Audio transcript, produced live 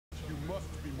Oh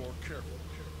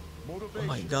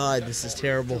my god, this is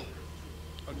terrible.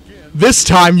 This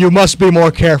time you must be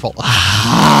more careful.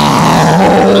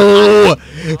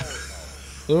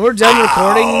 When we're done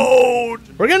recording,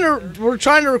 we're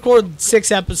trying to record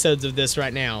 6 episodes of this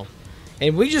right now.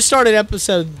 And we just started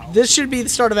this should be the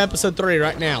start of episode 3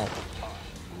 right now.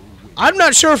 I'm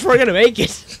not sure if we're gonna make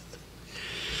it.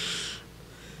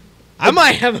 I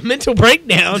might have a mental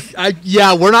breakdown.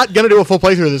 Yeah, we're not gonna do a full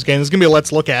playthrough of this game. This is gonna be a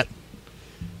let's look at.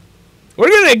 We're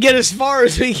gonna get as far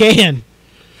as we can.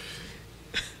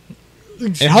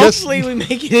 And hopefully we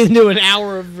make it into an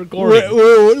hour of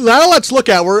recording. Now let's look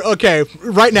at. Okay.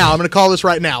 Right now, I'm going to call this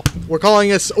right now. We're calling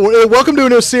this. Welcome to a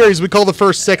new series we call the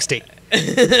First 60.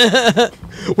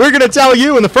 We're going to tell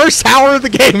you in the first hour of the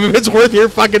game if it's worth your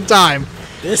fucking time.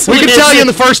 We can tell you in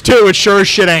the first 2, it sure as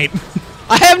shit ain't.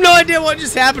 I have no idea what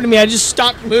just happened to me. I just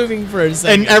stopped moving for a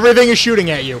second. And everything is shooting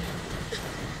at you.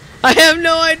 I have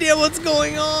no idea what's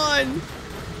going on.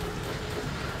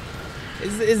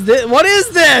 Is this? What is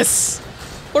this?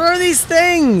 What are these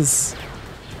things?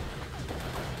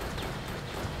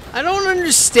 I don't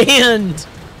understand.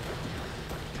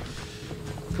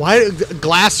 Why?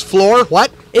 Glass floor? What?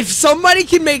 If somebody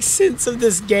can make sense of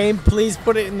this game, please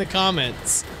put it in the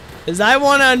comments. Because I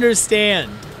want to understand.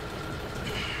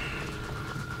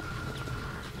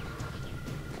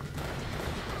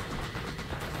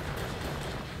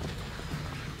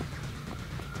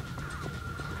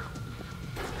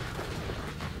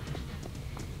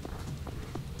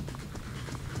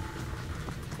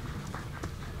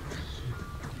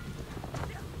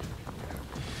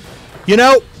 You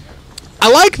know,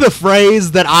 I like the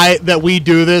phrase that we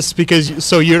do this because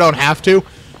so you don't have to.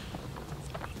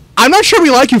 I'm not sure we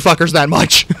like you fuckers that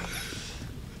much.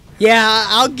 Yeah,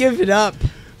 I'll give it up.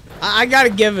 I gotta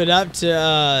give it up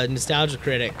to Nostalgia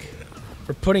Critic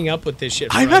for putting up with this shit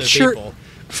for I'm not other sure. people.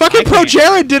 Fucking Pro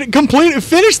Jared didn't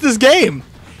finish this game.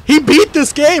 He beat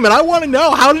this game, and I want to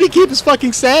know, how did he keep his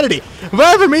fucking sanity? If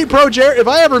I ever meet Pro Jared, if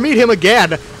I ever meet him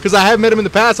again, because I have met him in the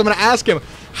past, I'm gonna ask him,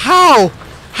 how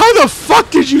the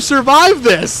fuck did you survive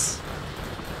this?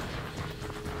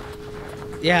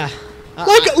 Yeah. Like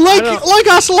Ocelot.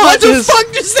 What the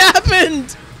fuck just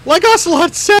happened? Like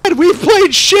Ocelot said, we've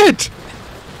played shit,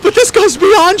 but this goes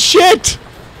beyond shit.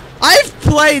 I've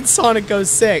played Sonic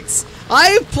 06.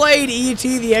 I've played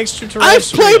E.T. the Extraterrestrial. I've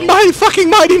played my fucking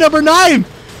Mighty Number 9,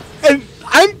 and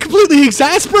I'm completely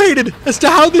exasperated as to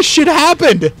how this shit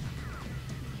happened.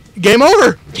 Game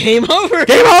over. Game over.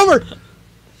 Game over.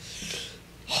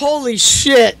 Holy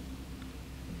shit.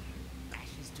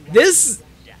 This...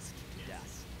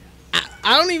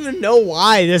 I don't even know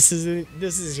why this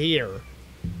is here.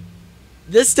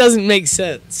 This doesn't make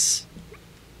sense.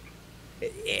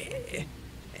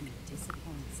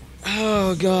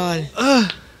 Oh, God.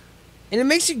 And it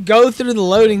makes you go through the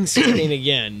loading screen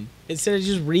again instead of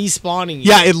just respawning you.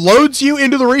 Yeah, it loads you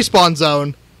into the respawn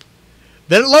zone.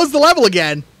 Then it loads the level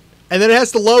again. And then it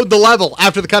has to load the level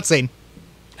after the cutscene.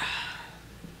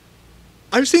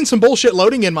 I've seen some bullshit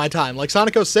loading in my time. Like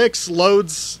Sonic 06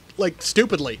 loads, like,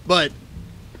 stupidly. But...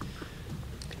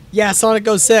 yeah, Sonic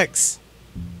 06.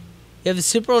 You have the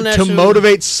supernatural... to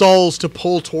motivate souls to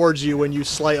pull towards you when you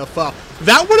slay a foe.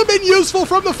 That would have been useful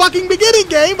from the fucking beginning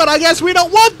game, but I guess we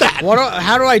don't want that.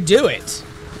 How do I do it?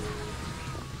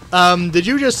 Did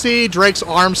you just see Drake's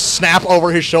arm snap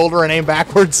over his shoulder and aim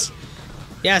backwards?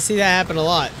 Yeah, I see that happen a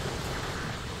lot.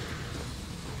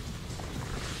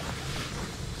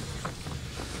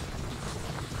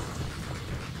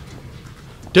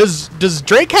 Does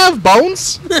Drake have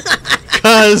bones?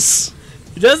 Because...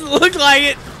 it doesn't look like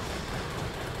it.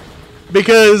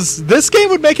 Because this game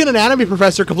would make an anatomy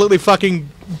professor completely fucking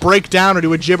break down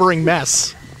into a gibbering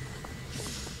mess.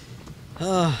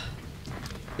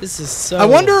 This is so... I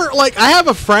wonder, like, I have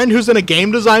a friend who's in a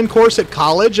game design course at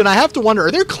college, and I have to wonder,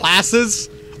 are there classes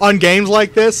on games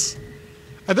like this?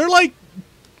 Are there, like,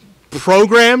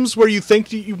 programs where you think,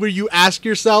 where you ask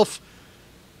yourself,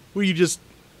 where you just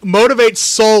motivate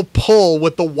soul pull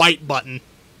with the white button?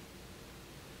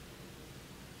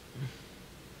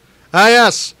 Ah,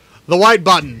 yes. The white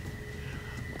button.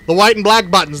 The white and black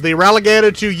buttons. The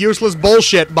relegated to useless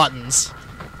bullshit buttons.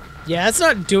 Yeah, that's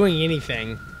not doing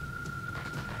anything.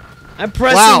 I'm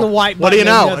pressing the white button. What do you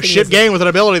know? A shit game with an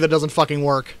ability that doesn't fucking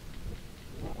work.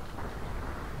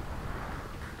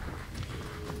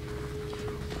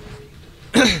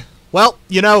 Well,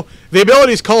 you know, the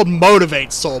ability is called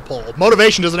Motivate Soul Pull.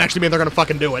 Motivation doesn't actually mean they're gonna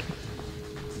fucking do it.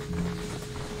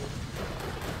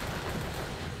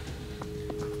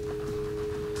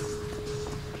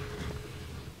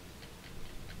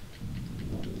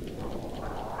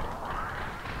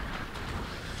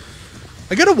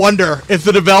 I gotta wonder if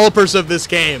the developers of this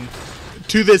game,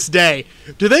 to this day,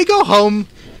 do they go home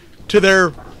to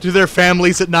their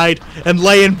families at night and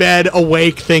lay in bed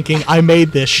awake thinking, I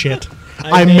made this shit.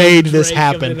 I made this Drake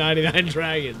happen. Of the 99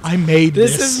 Dragons. I made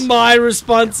this. This is my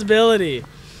responsibility.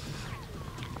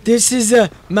 This is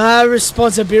my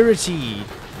responsibility.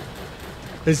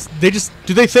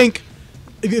 Do they think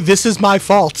this is my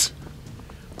fault?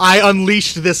 I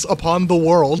unleashed this upon the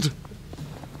world.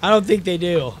 I don't think they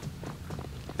do.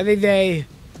 I think they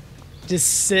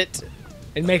just sit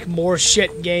and make more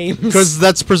shit games. Because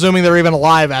that's presuming they're even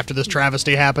alive after this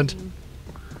travesty happened.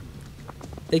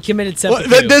 They committed seppuku.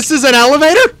 What, this is an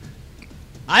elevator?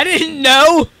 I didn't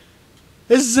know.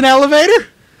 This is an elevator?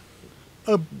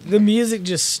 The music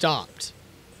just stopped.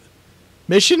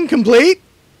 Mission complete?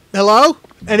 Hello?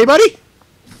 Anybody?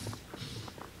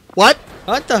 What?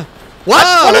 What the? What?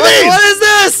 Oh, what are these? What is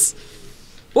this?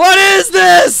 What is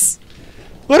this?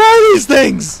 What are these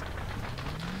things?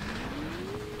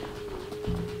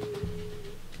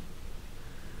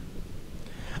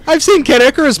 I've seen Ken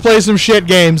Icarus play some shit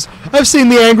games. I've seen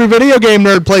the Angry Video Game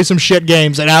Nerd play some shit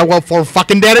games, and now we're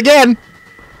fucking dead again.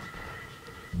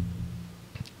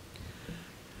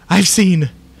 I've seen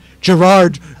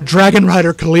Gerard Dragon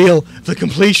Rider Khalil, the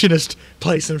completionist,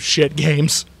 play some shit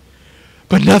games.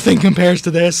 But nothing compares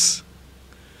to this.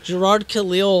 Gerard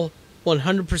Khalil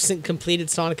 100% completed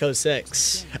Sonic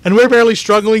 06. And we're barely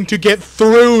struggling to get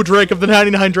through Drake of the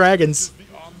 99 Dragons. The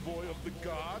envoy of the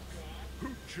gods? Who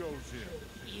chose him?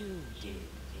 You did.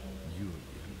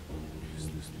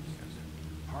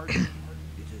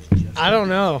 I don't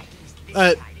know.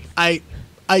 I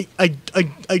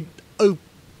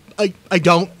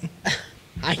don't.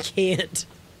 I can't.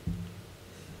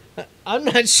 I'm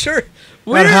not sure.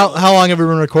 Man, how long have we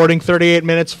been recording? 38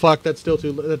 minutes? Fuck, that's still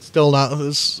not.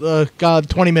 God,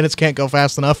 20 minutes can't go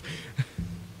fast enough.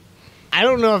 I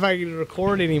don't know if I can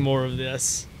record any more of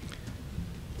this.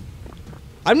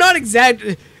 I'm not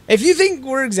exaggerating. If you think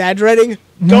we're exaggerating,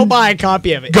 go buy a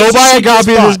copy of it. Go It's buy a the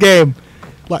copy of cheapest this game.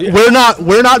 Like, Yeah.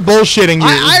 We're not bullshitting you.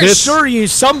 I assure you,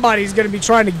 somebody's going to be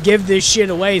trying to give this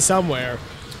shit away somewhere.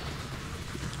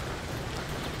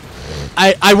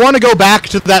 I want to go back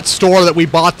to that store that we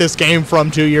bought this game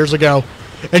from 2 years ago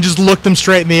and just look them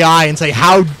straight in the eye and say,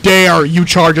 how dare you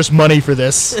charge us money for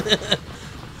this?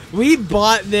 We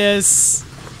bought this.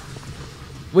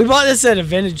 We bought this at a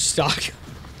vintage stock.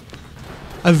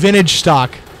 A vintage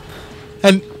stock.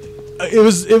 And it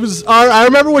was I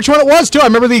remember which one it was too. I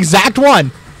remember the exact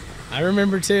one. I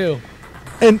remember too.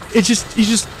 And you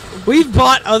just We've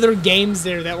bought other games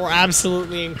there that were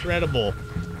absolutely incredible.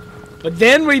 But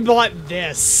then we bought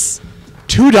this.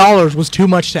 $2 was too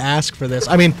much to ask for this.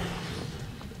 I mean,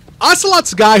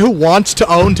 Ocelot's a guy who wants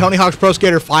to own Tony Hawk's Pro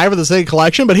Skater 5 of the Sega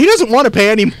Collection, but he doesn't want to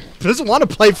pay doesn't want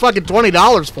to pay fucking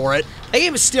 $20 for it. That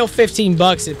game is still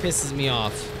 $15. It pisses me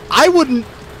off. I wouldn't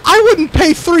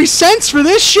pay 3 cents for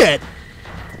this shit.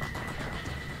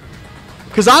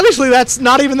 Because obviously that's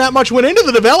not even that much went into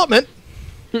the development.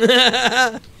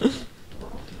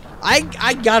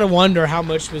 I gotta wonder how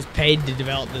much was paid to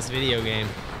develop this video game.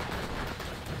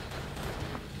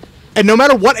 And no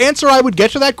matter what answer I would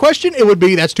get to that question, it would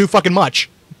be, that's too fucking much.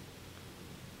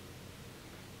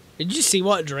 Did you see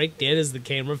what Drake did as the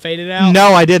camera faded out?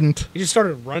 No, I didn't. He just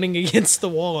started running against the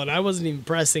wall, and I wasn't even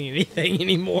pressing anything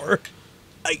anymore.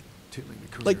 Like,